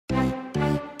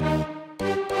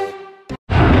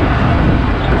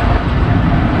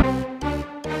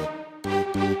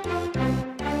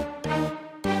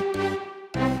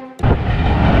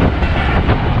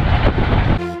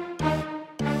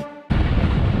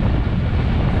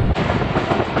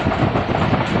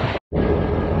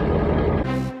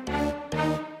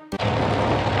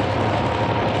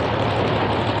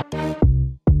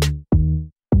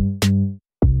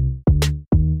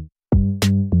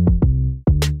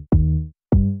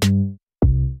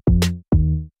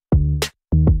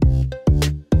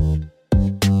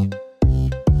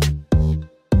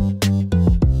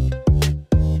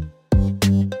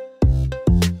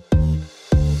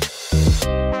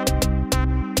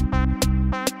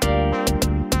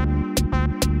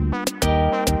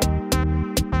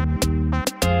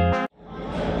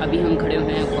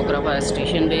Khokhrapar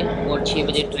station पे और 6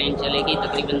 बजे ट्रेन चलेगी।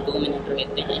 तकरीबन 2 मिनट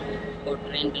रहते हैं और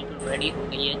ट्रेन बिल्कुल रेडी हो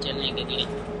गई है चलने के लिए।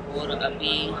 और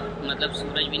अभी मतलब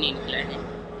सूरज भी नहीं निकला है,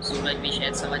 सूरज भी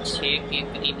शायद 6:15 के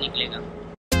करीब निकलेगा।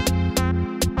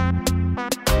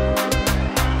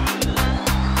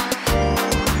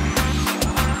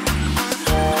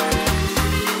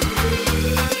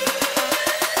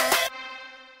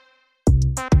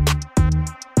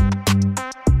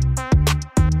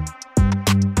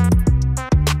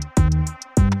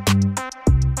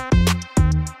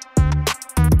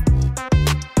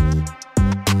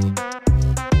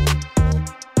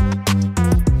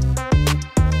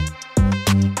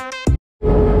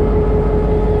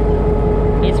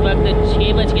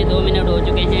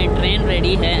 ट्रेन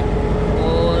रेडी है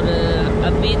और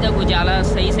अभी तक उजाला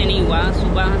सही से नहीं हुआ।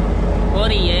 सुबह हो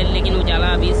रही है लेकिन उजाला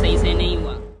अभी सही से नहीं हुआ।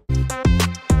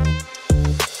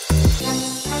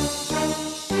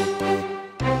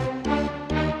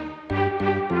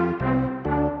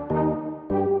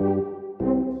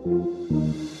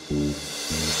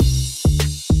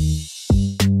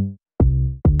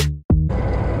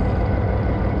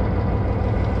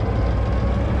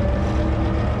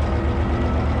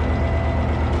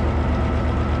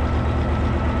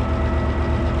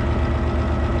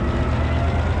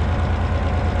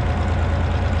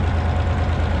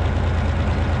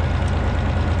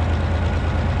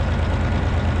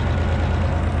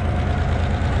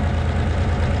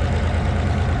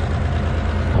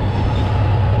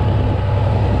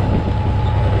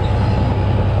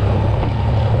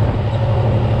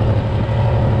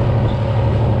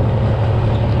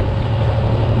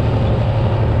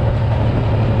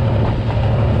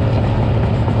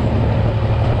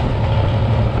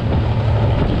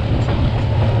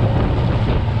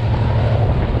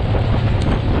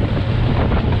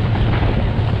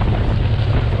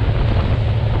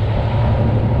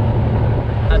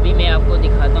 आपको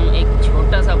दिखाता हूँ, एक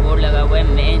छोटा सा बोर्ड लगा हुआ है।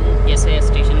 मेन जैसे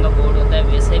स्टेशन का बोर्ड होता है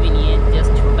वैसे भी नहीं है,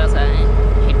 जस्ट छोटा सा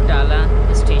है। हिट्टाला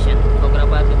स्टेशन,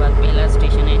 खोखरापार के बाद पहला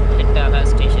स्टेशन है हिट्टाला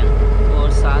स्टेशन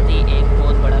और साथ ही एक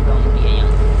बहुत बड़ा ग्राउंड भी है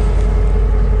यहाँ।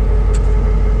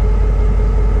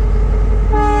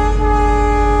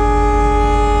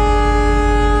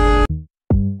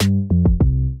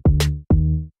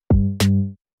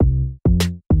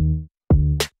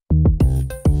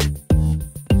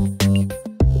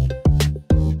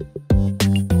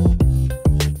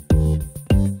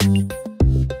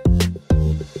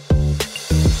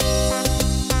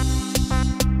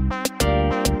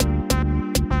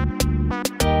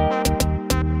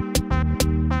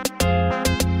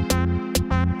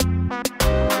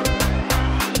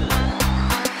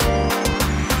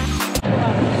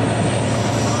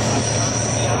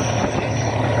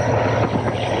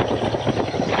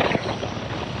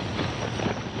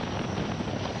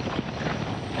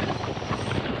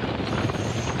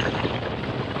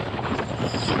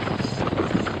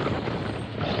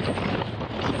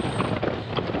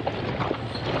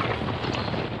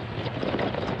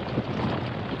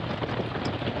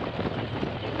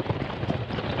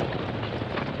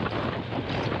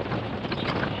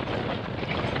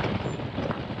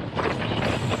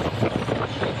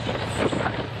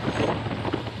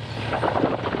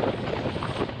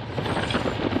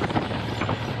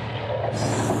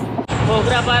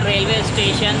 खोखरापार रेलवे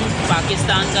स्टेशन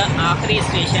पाकिस्तान का आखिरी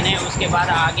स्टेशन है। उसके बाद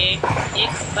आगे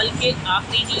एक, बल्कि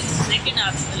आखिरी ही सेकंड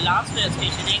लास्ट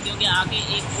स्टेशन है, क्योंकि आगे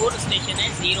एक और स्टेशन है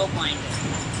 0 पॉइंट।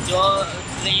 जो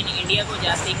ट्रेन इंडिया को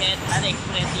जाती है थर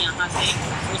एक्सप्रेस यहाँ से,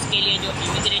 उसके लिए जो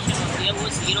इमिग्रेशन होती है वो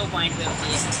 0 पॉइंट पे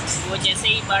होती है। वो जैसे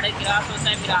ही बॉर्डर क्रॉस होता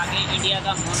है फिर आगे इंडिया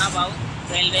का मोनाबाव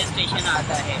रेलवे स्टेशन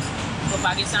आता है। तो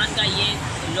पाकिस्तान का ये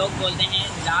लोग बोलते हैं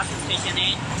लास्ट स्टेशन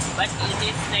है, but it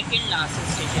is second last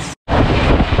station.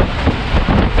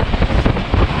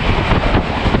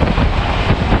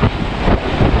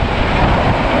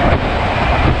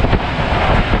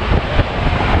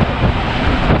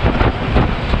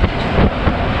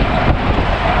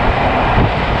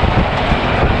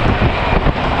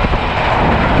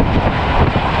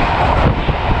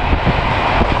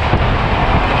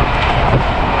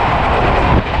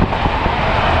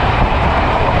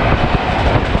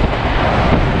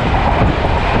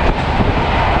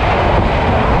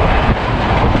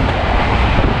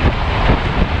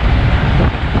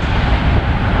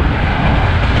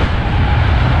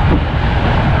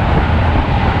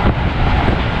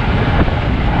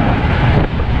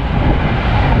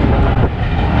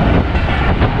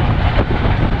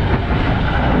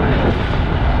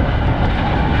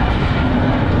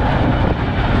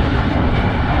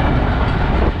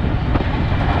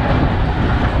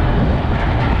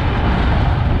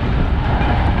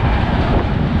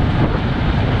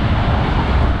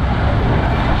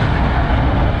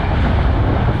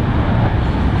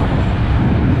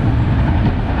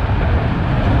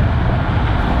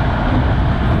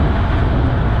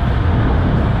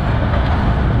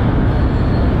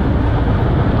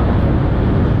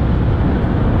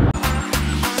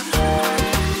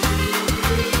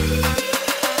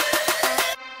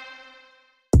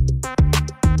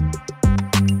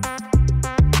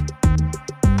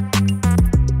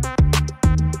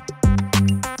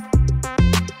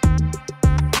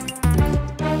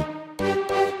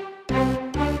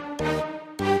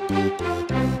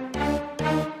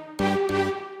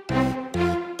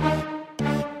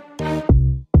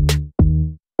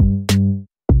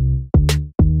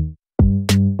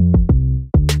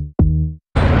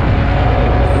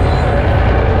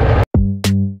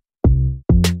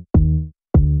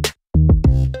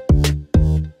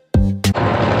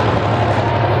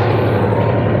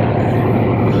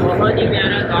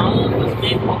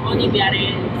 बहुत ही प्यारे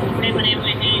झोपड़े बने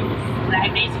हुए हैं,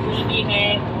 प्राइमरी स्कूल भी है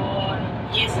और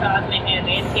ये साथ में है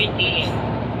रेल के टीले,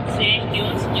 सेंट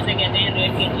ड्यून्स जिसे कहते हैं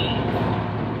रेल के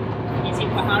टीले। इसी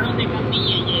पहाड़ों से कम नहीं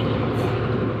है ये,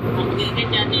 हम गिरते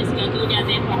जाते हैं, इसका दूर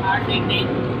जाते हैं पहाड़ देखते,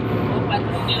 वो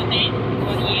पत्थरों के होते हैं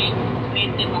और ये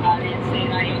रेल के पहाड़ हैं,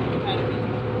 सेराई करके।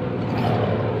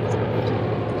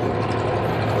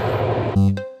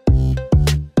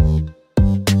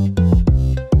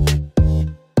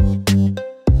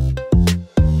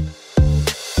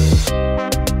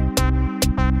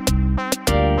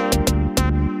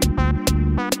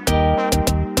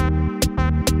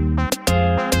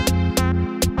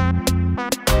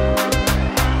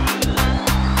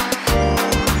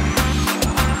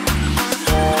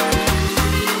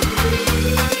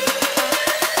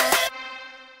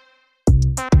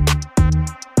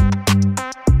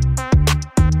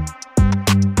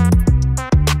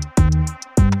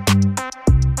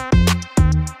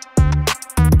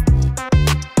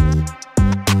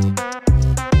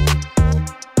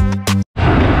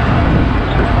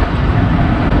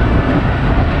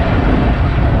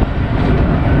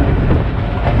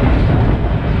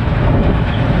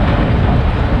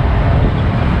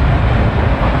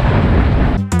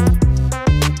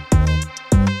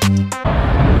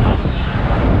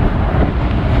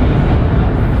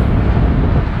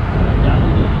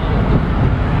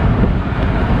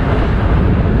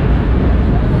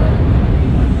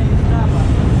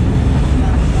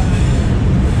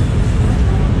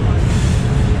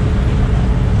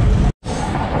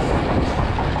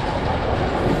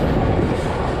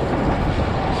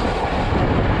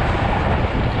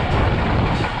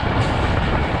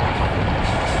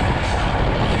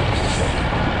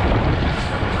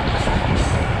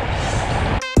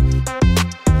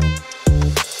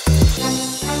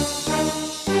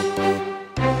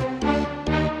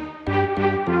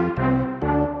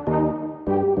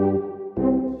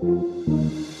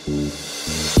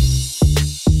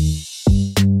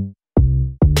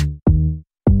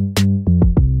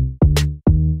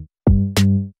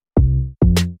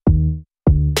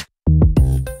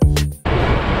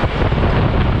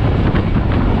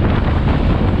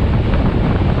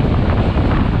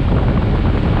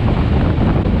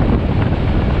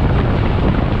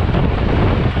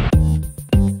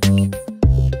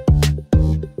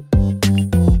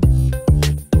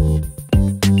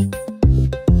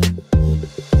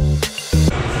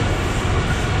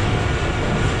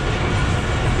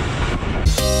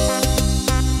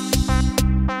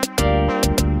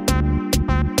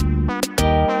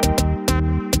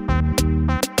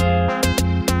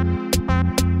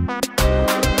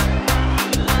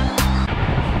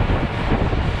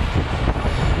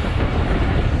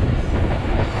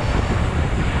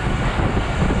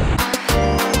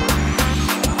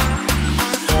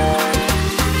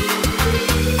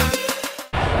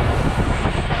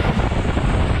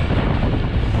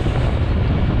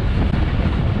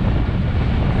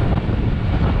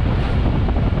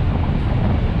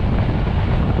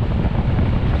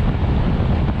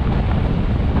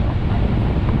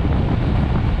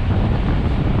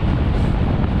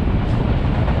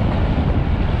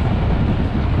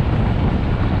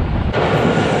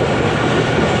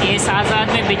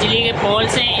 बिजली के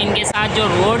पोल्स हैं, इनके साथ जो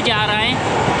रोड जा रहा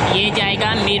है ये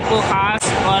जाएगा मीरपुर खास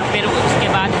और फिर उसके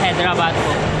बाद हैदराबाद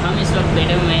को। हम इस वक्त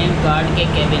बैठे हुए हैं गार्ड के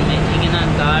केबिन में, ठीक है ना।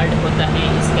 गार्ड होता है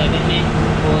इस केबिन में,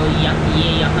 और ये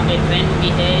यहाँ पे ट्रेन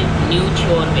की है न्यू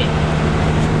छोर पे।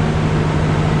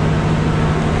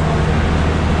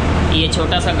 ये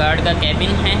छोटा सा गार्ड का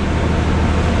केबिन है।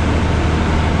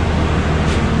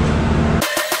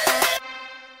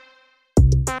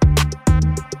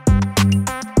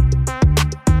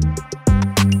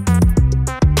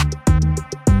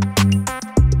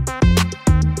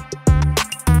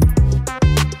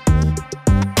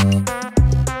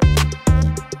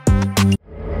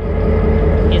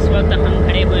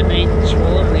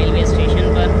 छोर रेलवे स्टेशन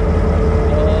पर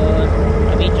और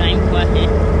अभी टाइम हुआ है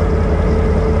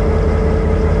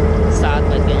 7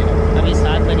 बज गए हैं। अभी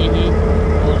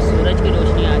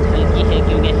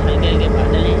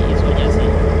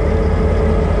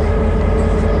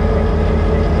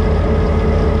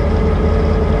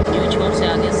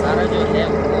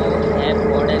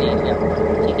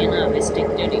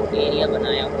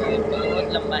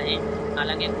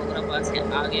हालांकि खोखरापार से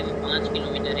आगे में 5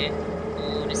 किलोमीटर है, तो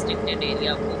रिस्ट्रिक्टेड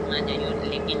एरिया आपको होना चाहिए,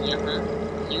 लेकिन यहाँ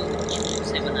न्यू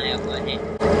से बनाया हुआ है।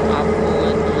 आपको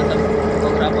मतलब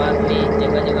खोखरापार में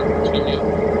जगह जगह पूछेंगे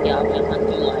कि आप यहाँ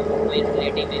क्यों आए हो, कोई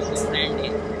रिलेटिव है, कोई फ्रेंड है,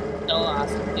 तो आ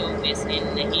सकते हो, वैसे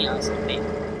नहीं आ सकते।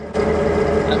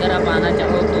 अगर आप आना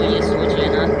चाहो तो ये सोच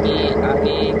लेना कि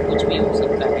आगे कुछ भी हो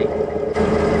सकता है।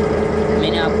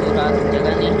 मैंने आपको रात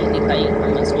जगह नहीं दिखाई,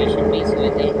 हम स्टेशन पे ही सोए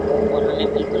थे और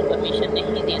हमें बिल्कुल परमिशन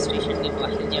नहीं दी स्टेशन के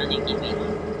बाहर जाने की भी।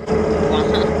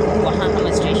 वहाँ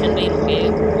हम स्टेशन पे ही रुके,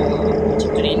 कुछ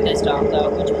ट्रेन का स्टाफ था,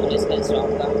 कुछ पुलिस का स्टाफ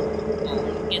था, तो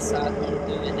उनके साथ हम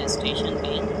रुके हुए थे स्टेशन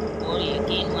पे। और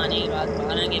यकीन माने रात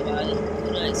 12 के बाद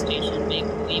पूरा स्टेशन पे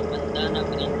कोई बंदा ना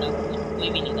परिंदा कोई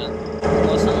भी नहीं था।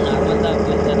 मौसम नॉर्मल था,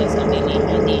 कोई ज़्यादा सर्दी नहीं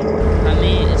थी।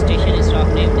 हमें स्टेशन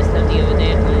स्टाफ ने बिस्तर दिए हुए थे,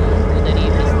 हम उधर ही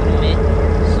बिस्तरों में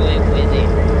सोए हुए थे।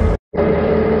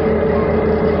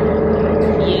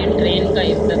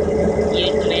 ये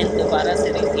ट्रेन दोबारा से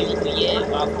रिज्यूम हुई है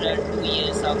after 2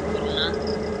 years of corona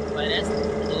virus.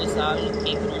 2 साल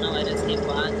के कोरोना वायरस के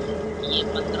बाद ये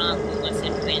 15 अक्टूबर से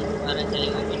ट्रेन दोबारा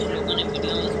चलेगी। कुछ लोगों ने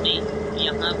वीडियोस में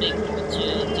यहाँ पे कुछ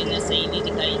चीज़ें सही नहीं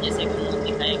दिखाई, जैसे कि उन्होंने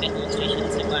दिखाया कि हम स्टेशन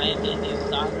से बाहर गए थे,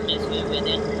 रात में सोए हुए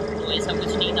थे, तो ऐसा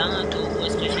कुछ नहीं था। तो वो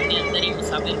स्टेशन के अंदर ही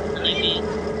मुसाफिर खाने में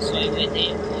सोए हुए थे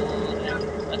और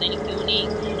पता नहीं क्यों नहीं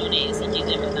उन्होंने ऐसी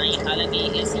चीज़ें बताई। हालांकि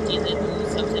ऐसी चीज़ें तो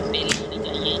सबसे पहले होनी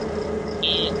चाहिए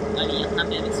कि यहाँ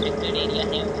पे रिस्ट्रिक्टेड एरिया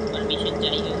है और परमिशन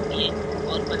चाहिए होती है,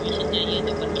 और परमिशन चाहिए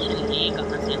तो परमिशन लिए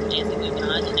कहाँ से। हमने ऐसे कोई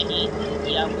ब्रांच नहीं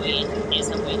या कोई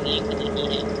ऐसा कोई लिंक नहीं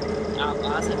है। आप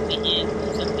आ सकते हैं,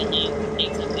 घूम सकते हैं,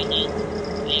 देख सकते हैं,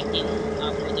 लेकिन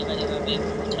आपको जगह जगह पे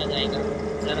पूछा जाएगा।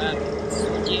 ज़रा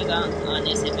सोचिएगा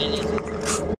आने से पहले।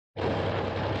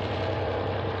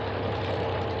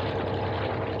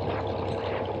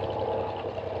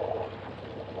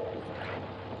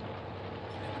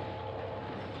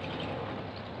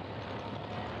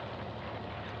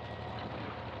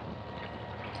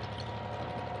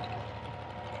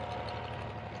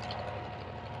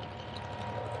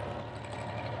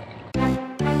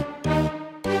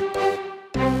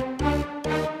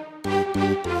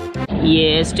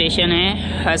 ये स्टेशन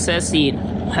है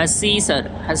हसीसर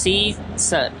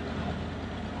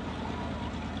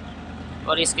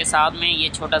और इसके साथ में ये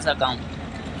छोटा सा गांव।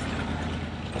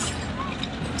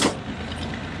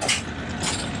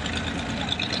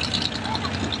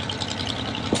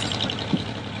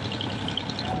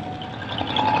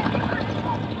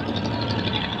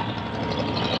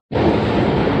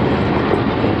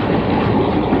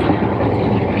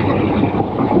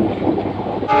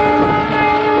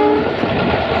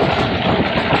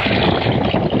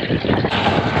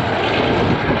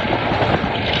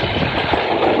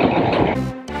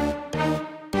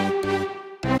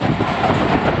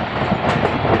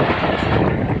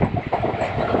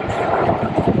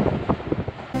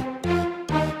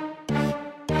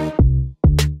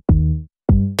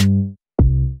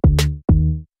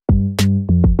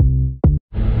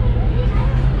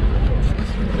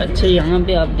 अच्छा, यहाँ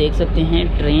पे आप देख सकते हैं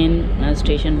ट्रेन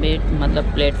स्टेशन पे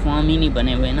मतलब प्लेटफॉर्म ही नहीं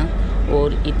बने हुए ना,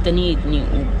 और इतनी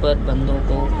ऊपर बंदों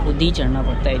को खुद ही चढ़ना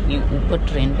पड़ता है। इतनी ऊपर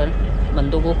ट्रेन पर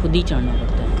बंदों को खुद ही चढ़ना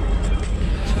पड़ता है।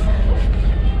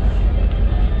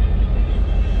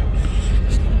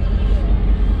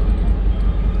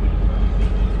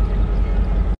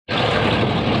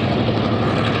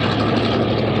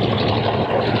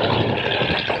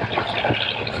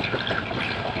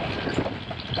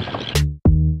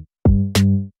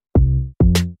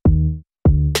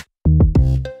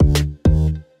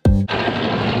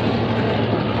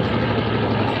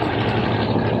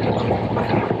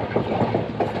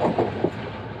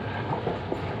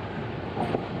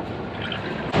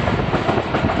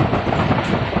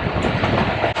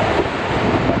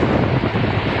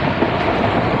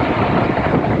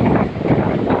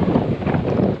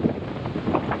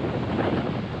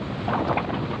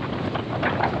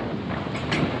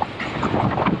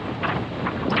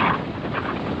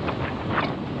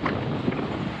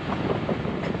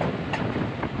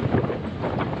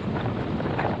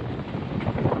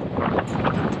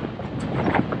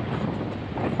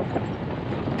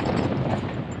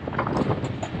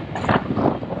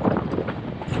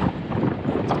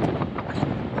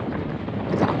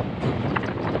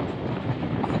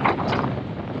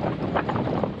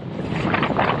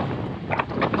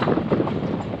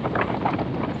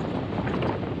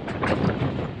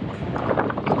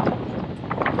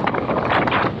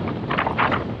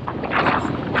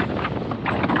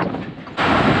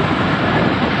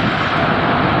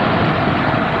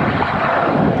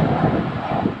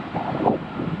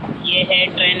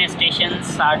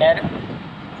 साडर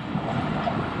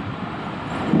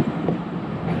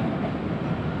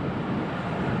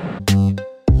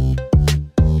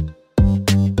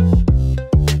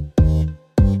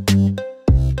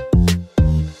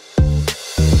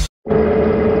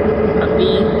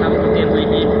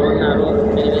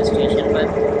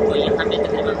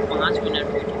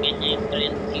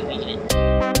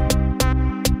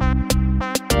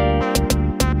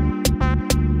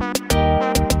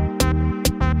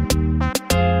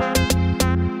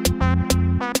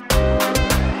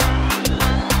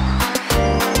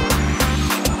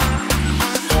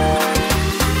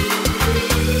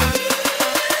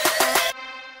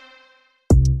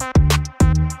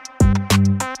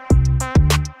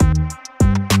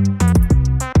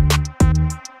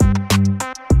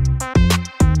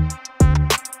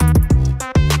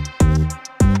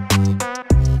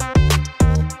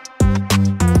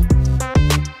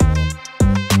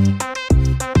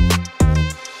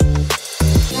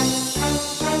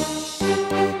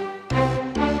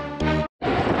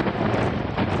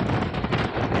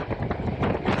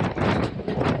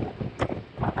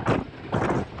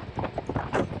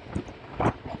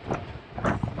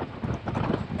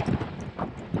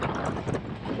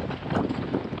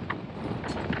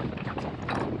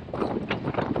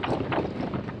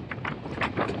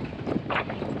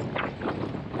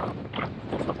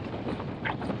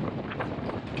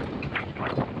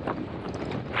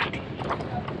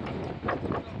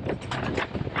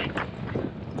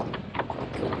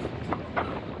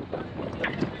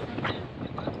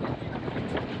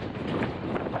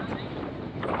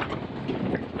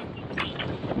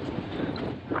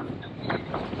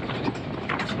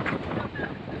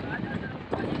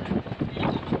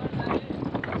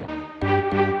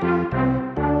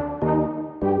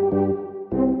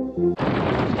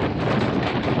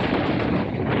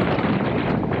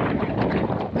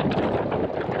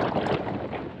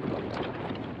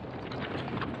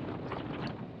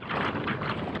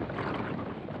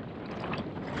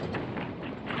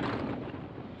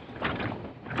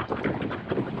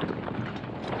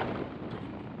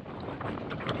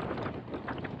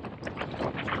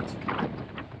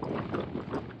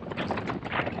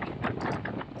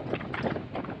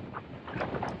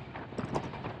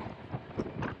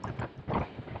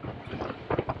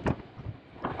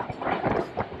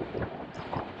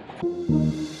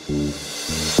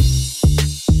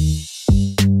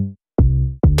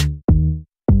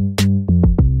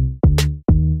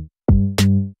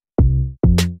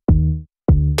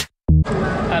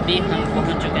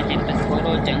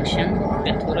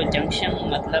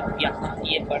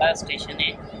स्टेशन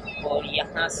है और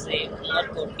यहाँ से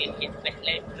उमरकोट के लिए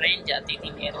पहले ट्रेन जाती थी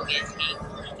नैरो गेज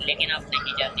की, लेकिन अब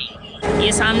नहीं जाती।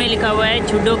 ये सामने लिखा हुआ है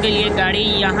झुड्डो के लिए गाड़ी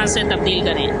यहाँ से तब्दील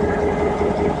करें।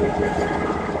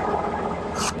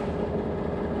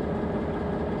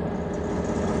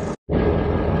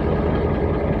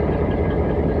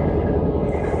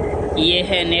 ये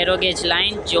है नैरो गेज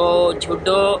लाइन जो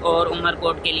झुड्डो और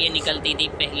उमरकोट के लिए निकलती थी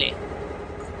पहले।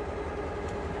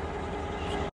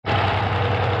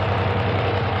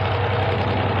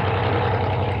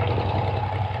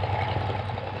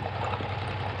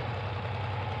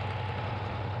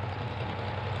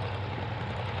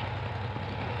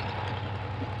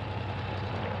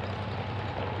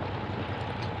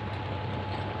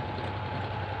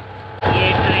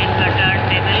 ये ट्रेन का टर्न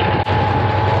टेबल।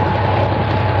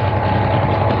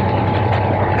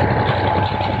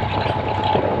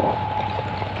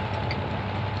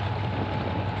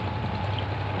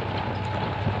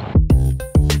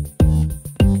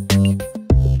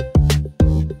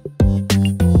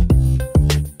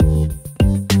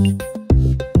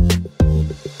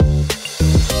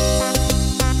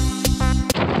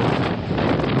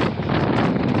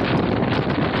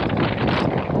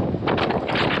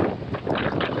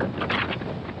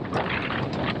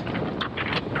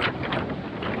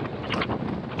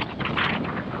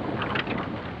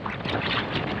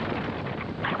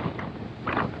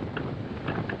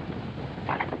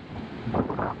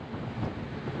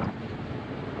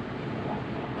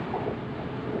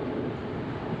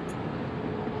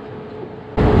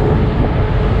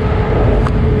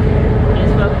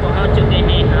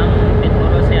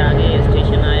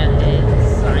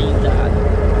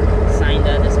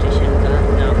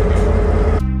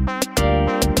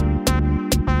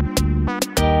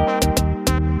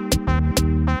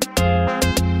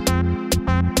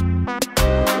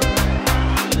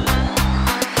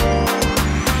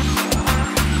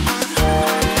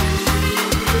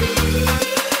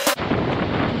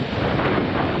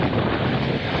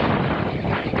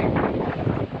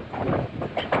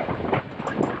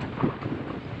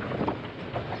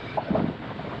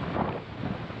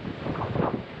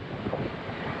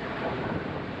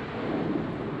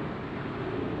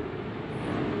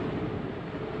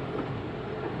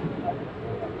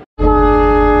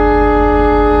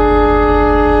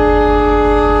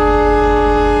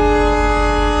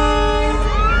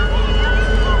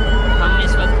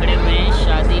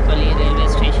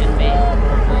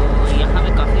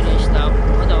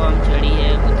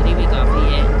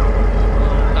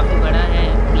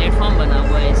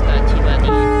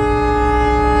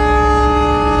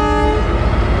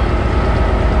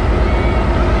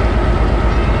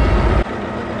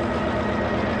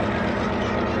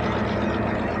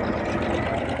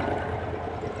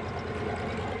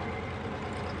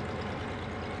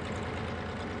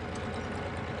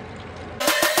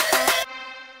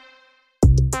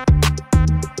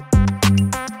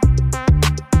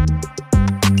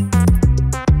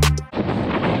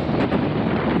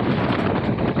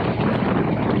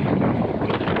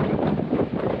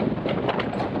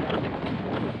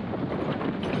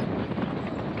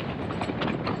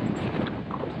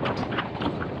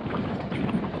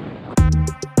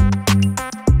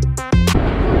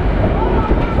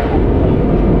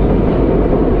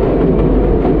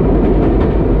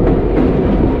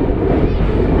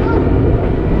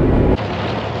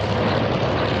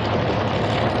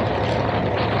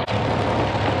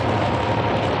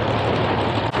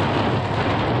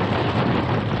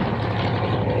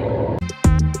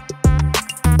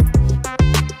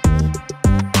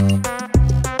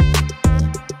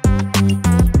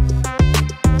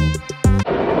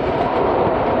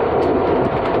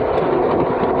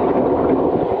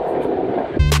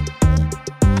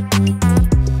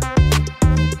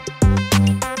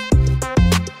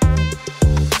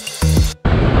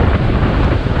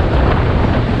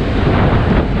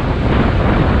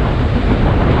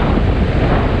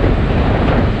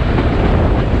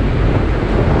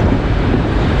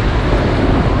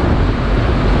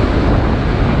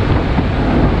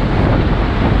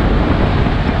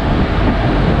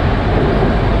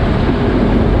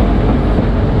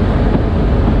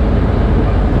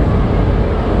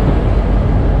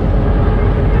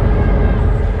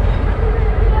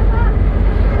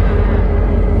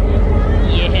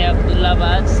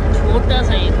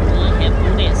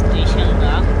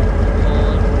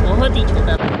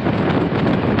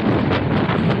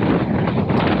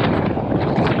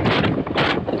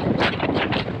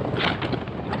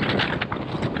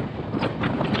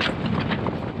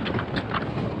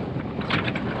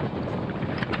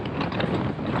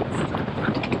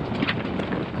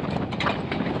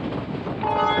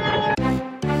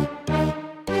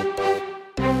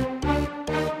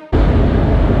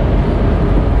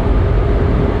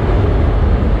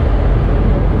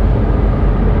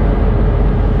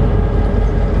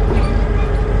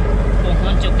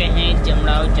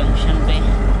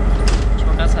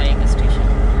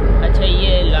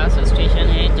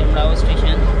 जमराव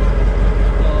स्टेशन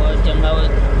और जमराव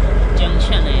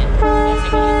जंक्शन है। जैसे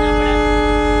कि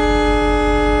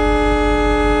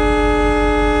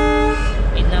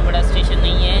इतना बड़ा स्टेशन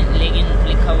नहीं है, लेकिन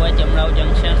लिखा हुआ है जमराव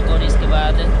जंक्शन और इसके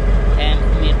बाद है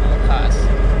मीरपुर खास।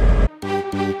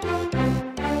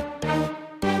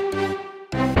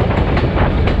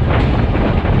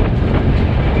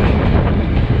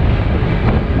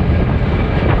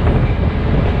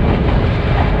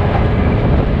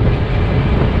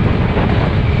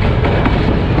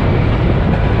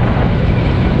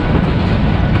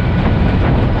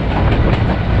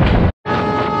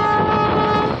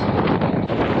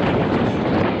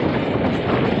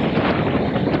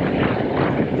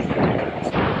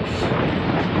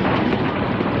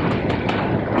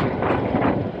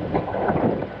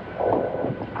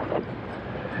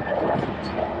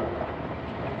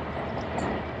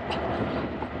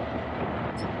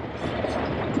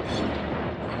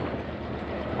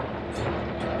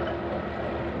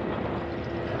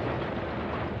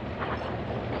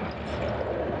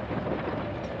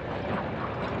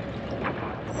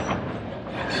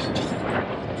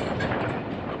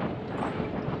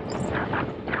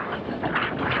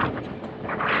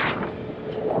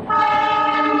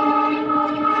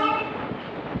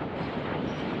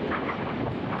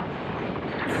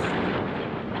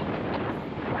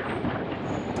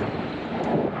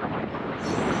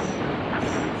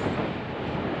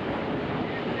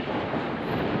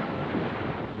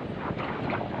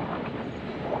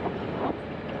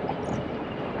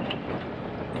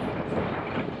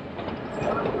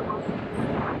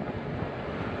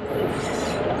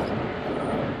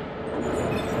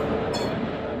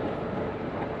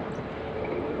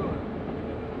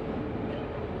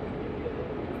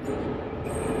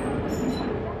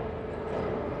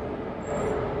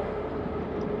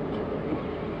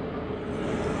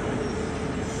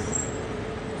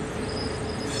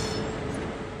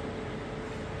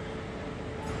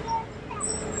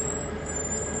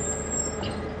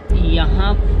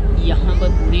 यहाँ पर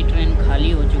पूरी ट्रेन खाली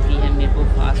हो चुकी है मीरपुर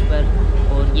खास पर,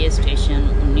 और ये स्टेशन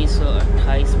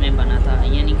 1928 में बना था,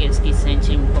 यानी कि इसकी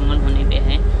सेंचुरी मुकम्मल होने पे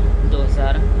है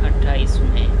 2028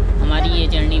 में। हमारी ये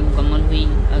जर्नी मुकम्मल हुई।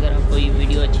 अगर आपको ये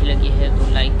वीडियो अच्छी लगी है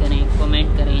तो लाइक करें,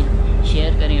 कमेंट करें,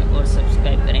 शेयर करें और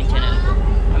सब्सक्राइब करें चैनल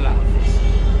को।